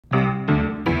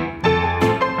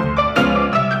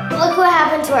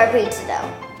to our pizza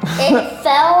dough. It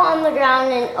fell on the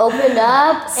ground and opened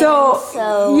up.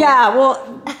 So yeah,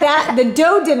 well, the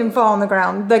dough didn't fall on the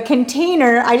ground. The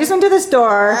container, I just went to the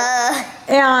store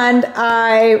and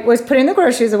I was putting the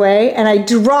groceries away and I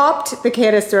dropped the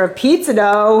canister of pizza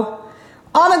dough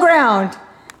on the ground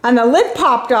and the lid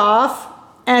popped off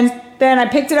and then I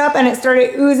picked it up and it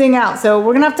started oozing out. So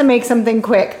we're gonna have to make something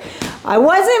quick. I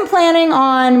wasn't planning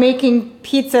on making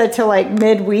pizza till like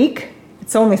midweek.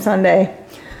 It's only Sunday,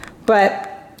 but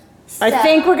I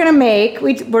think we're gonna make,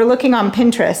 we're looking on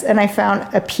Pinterest and I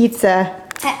found a pizza.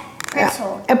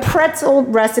 Pretzel. A pretzel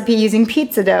recipe using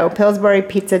pizza dough, Pillsbury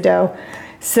pizza dough.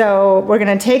 So we're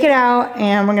gonna take it out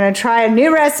and we're gonna try a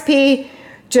new recipe.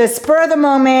 Just spur of the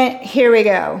moment, here we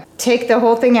go. Take the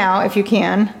whole thing out if you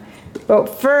can. But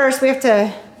first we have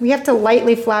to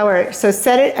lightly flour it. So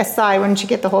set it aside once you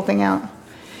get the whole thing out.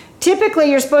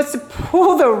 Typically you're supposed to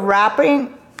pull the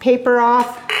wrapping paper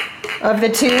off of the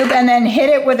tube and then hit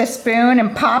it with a spoon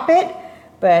and pop it,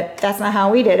 but that's not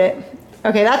how we did it.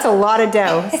 Okay, that's a lot of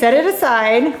dough. Set it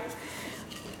aside.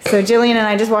 So Jillian and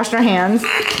I just washed our hands.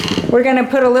 We're gonna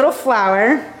put a little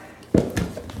flour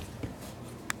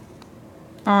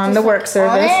on the work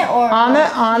surface. On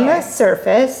the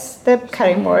surface, the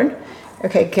cutting board.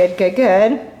 Okay, good, good,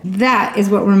 good. That is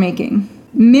what we're making.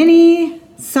 Mini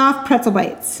soft pretzel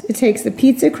bites. It takes the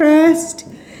pizza crust,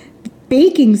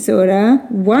 baking soda,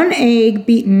 1 egg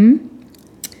beaten,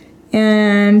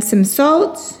 and some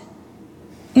salt.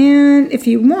 And if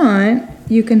you want,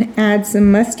 you can add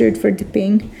some mustard for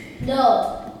dipping.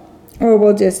 No. Or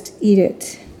we'll just eat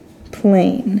it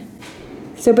plain.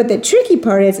 So, but the tricky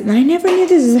part is, and I never knew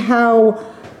this is how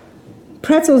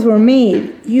pretzels were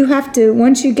made. You have to,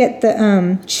 once you get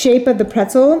the shape of the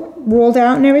pretzel rolled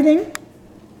out and everything,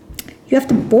 you have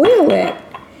to boil it.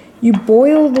 You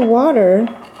boil the water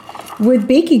with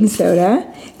baking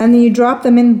soda, and then you drop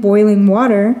them in boiling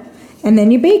water, and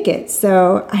then you bake it.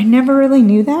 So I never really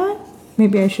knew that.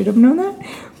 Maybe I should have known that,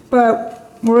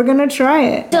 but we're gonna try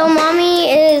it. So Mommy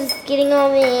is getting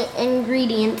all the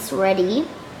ingredients ready.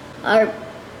 Our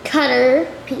cutter,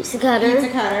 pizza cutter.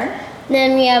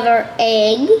 Then we have our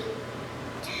egg,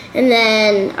 and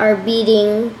then our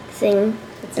beating thing,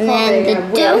 and then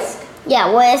the dough.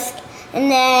 Yeah, whisk.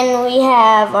 And then we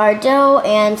have our dough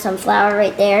and some flour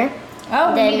right there.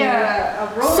 Oh, we need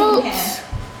a rolling pin.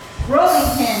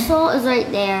 Rolling pin. Salt is right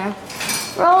there.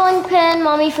 Rolling pin.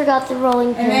 Mommy forgot the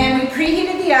rolling pin. And then we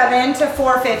preheated the oven to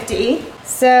 450.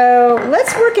 So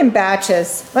let's work in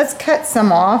batches. Let's cut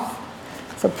some off.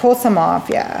 So pull some off,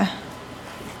 yeah.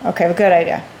 Okay, good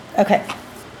idea. Okay,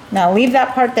 now leave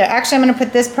that part there. Actually, I'm gonna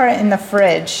put this part in the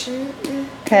fridge.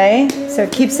 Okay, so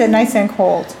it keeps it nice and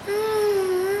cold.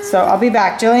 So I'll be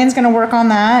back. Jillian's gonna work on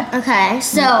that. Okay,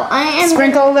 so I am...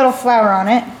 Sprinkle a little flour on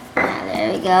it.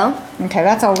 There we go. Okay,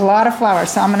 that's a lot of flour.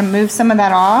 So I'm gonna move some of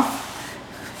that off.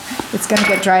 It's gonna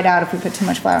get dried out if we put too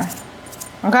much flour.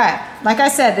 Okay, like I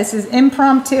said, this is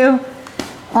impromptu,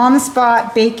 on the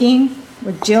spot baking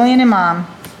with Jillian and Mom.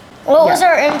 What was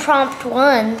our impromptu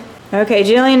one? Okay,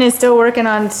 Jillian is still working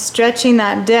on stretching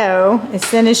that dough as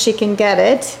soon as she can get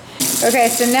it. Okay,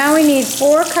 so now we need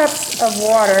 4 cups of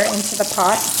water into the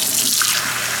pot.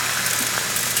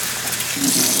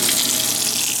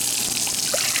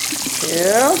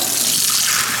 Two.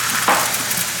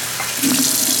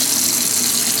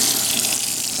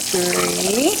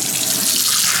 3.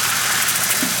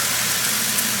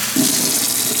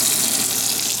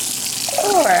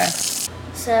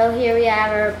 4. So here we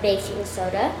have our baking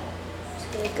soda. It's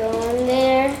gonna go in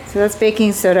there. So that's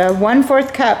baking soda.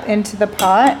 1/4 cup into the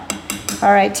pot.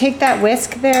 All right, take that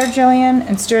whisk there, Jillian,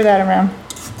 and stir that around.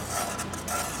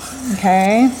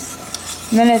 Okay.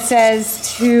 And then it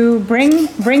says to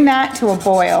bring that to a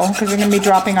boil because we're gonna be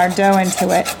dropping our dough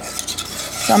into it.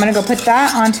 So I'm gonna go put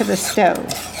that onto the stove.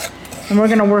 And we're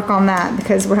gonna work on that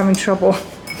because we're having trouble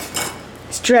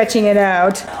stretching it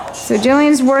out. So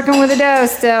Jillian's working with the dough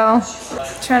still.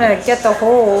 Trying to get the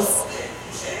holes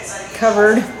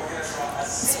covered.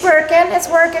 It's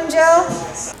working, Jill.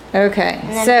 Okay,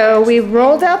 so we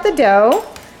rolled out the dough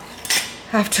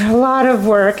after a lot of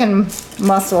work and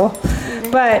muscle.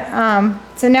 But,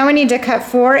 so now we need to cut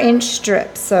 4-inch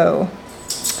strips, so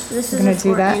this we're gonna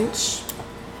do that.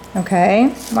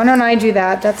 Okay, why don't I do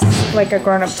that? That's like a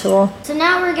grown-up tool. So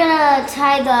now we're gonna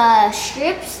tie the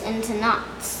strips into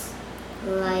knots,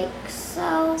 like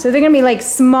so. So they're gonna be like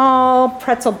small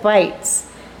pretzel bites,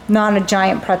 not a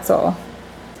giant pretzel.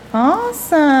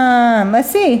 Awesome,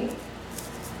 let's see.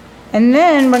 And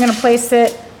then we're gonna place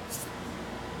it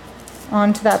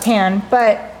onto that pan,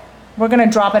 but we're gonna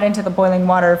drop it into the boiling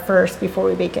water first before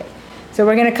we bake it. So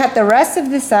we're gonna cut the rest of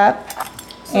this up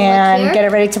and like get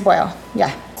it ready to boil.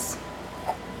 Yeah.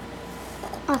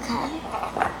 Okay.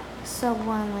 So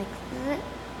one like that.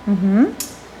 Mm-hmm.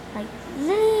 Like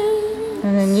this.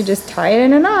 And then you just tie it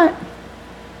in a knot.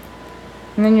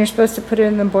 And then you're supposed to put it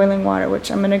in the boiling water,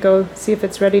 which I'm going to go see if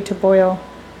it's ready to boil.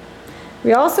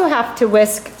 We also have to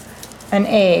whisk an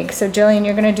egg. So Jillian,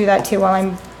 you're going to do that too while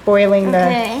I'm boiling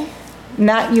the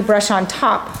nut you brush on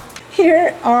top.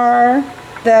 Here are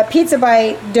the pizza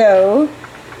bite dough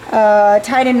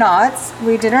tied in knots.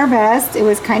 We did our best. It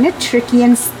was kind of tricky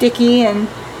and sticky and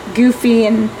goofy,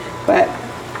 but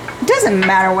it doesn't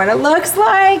matter what it looks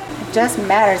like. It just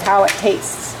matters how it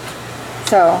tastes.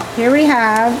 So here we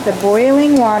have the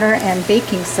boiling water and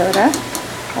baking soda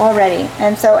already.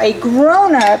 And so a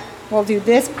grown-up will do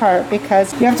this part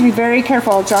because you have to be very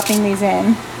careful dropping these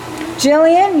in.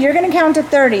 Jillian, you're gonna count to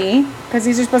 30 because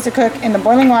these are supposed to cook in the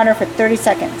boiling water for 30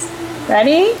 seconds.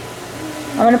 Ready?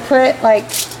 I'm gonna put like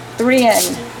 3 in.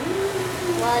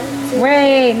 1, 2.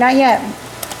 Wait, not yet.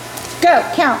 Go,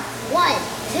 count. 1,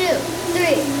 2,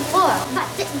 3, 4, 5,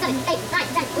 6, 7, 8, 9,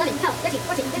 10, 11, 12, 13,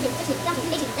 14, 15, 16,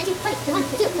 17, 18, 19, 20, 21,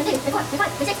 22, 23, 24,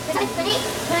 25, 26, 27, 28,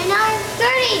 29,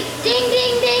 30. Ding,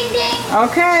 ding, ding, ding.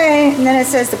 Okay, and then it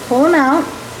says to pull them out.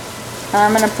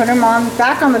 I'm gonna put them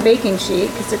back on the baking sheet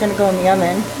because they're gonna go in the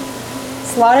oven.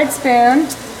 Slotted spoon,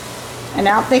 and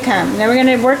out they come. And then we're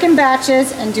gonna work in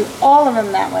batches and do all of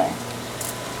them that way.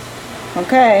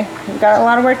 Okay, we've got a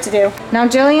lot of work to do. Now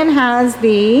Jillian has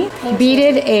the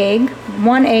beaten egg,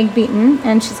 1 egg beaten,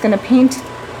 and she's gonna paint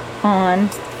on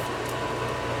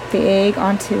the egg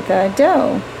onto the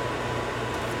dough.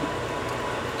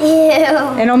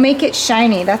 Ew. It'll make it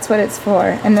shiny, that's what it's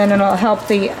for. And then it'll help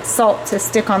the salt to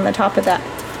stick on the top of that.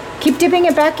 Keep dipping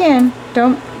it back in.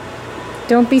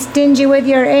 Don't be stingy with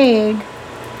your egg.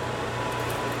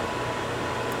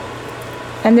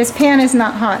 And this pan is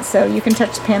not hot, so you can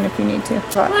touch the pan if you need to.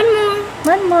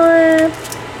 One more.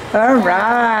 All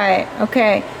right.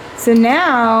 Okay. So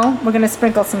now we're gonna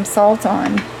sprinkle some salt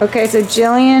on. Okay, so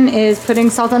Jillian is putting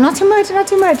salt on. Not too much, not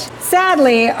too much.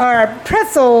 Sadly, our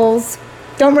pretzels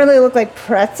don't really look like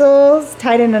pretzels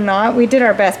tied in a knot. We did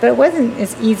our best, but it wasn't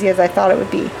as easy as I thought it would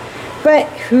be. But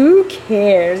who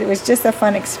cares? It was just a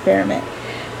fun experiment.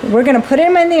 We're gonna put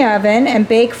them in the oven and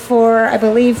bake for, I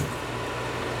believe,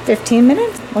 15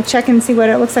 minutes. We'll check and see what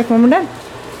it looks like when we're done.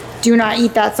 Do not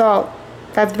eat that salt.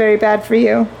 That's very bad for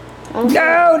you. Okay.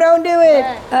 No, don't do it.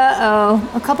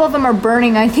 Uh-oh. A couple of them are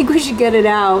burning. I think we should get it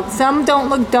out. Some don't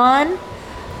look done,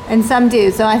 and some do.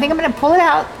 So I think I'm gonna pull it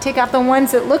out, take out the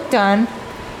ones that look done,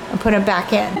 and put them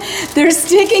back in. They're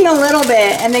sticking a little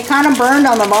bit, and they kind of burned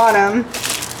on the bottom.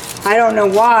 I don't know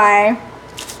why.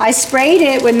 I sprayed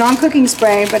it with non-cooking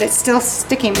spray, but it's still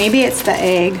sticking. Maybe it's the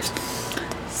egg.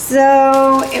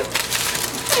 So,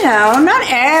 you know, not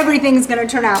everything's gonna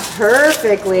turn out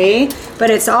perfectly, but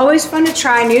it's always fun to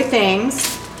try new things.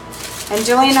 And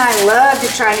Jillian and I love to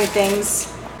try new things.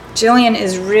 Jillian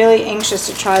is really anxious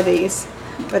to try these,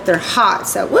 but they're hot,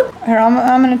 so whoop. Here, I'm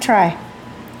gonna try.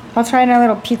 I'll try a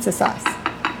little pizza sauce,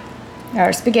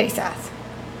 or spaghetti sauce.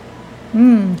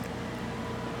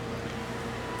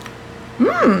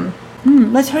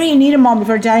 Let's hurry and eat them all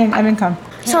before Daddy and Evan come.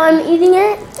 So I'm eating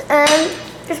it, and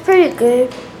it's pretty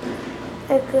good.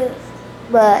 It's good,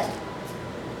 but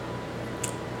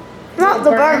not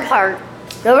the burn part.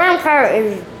 The burn part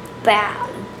is bad.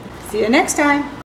 See you next time.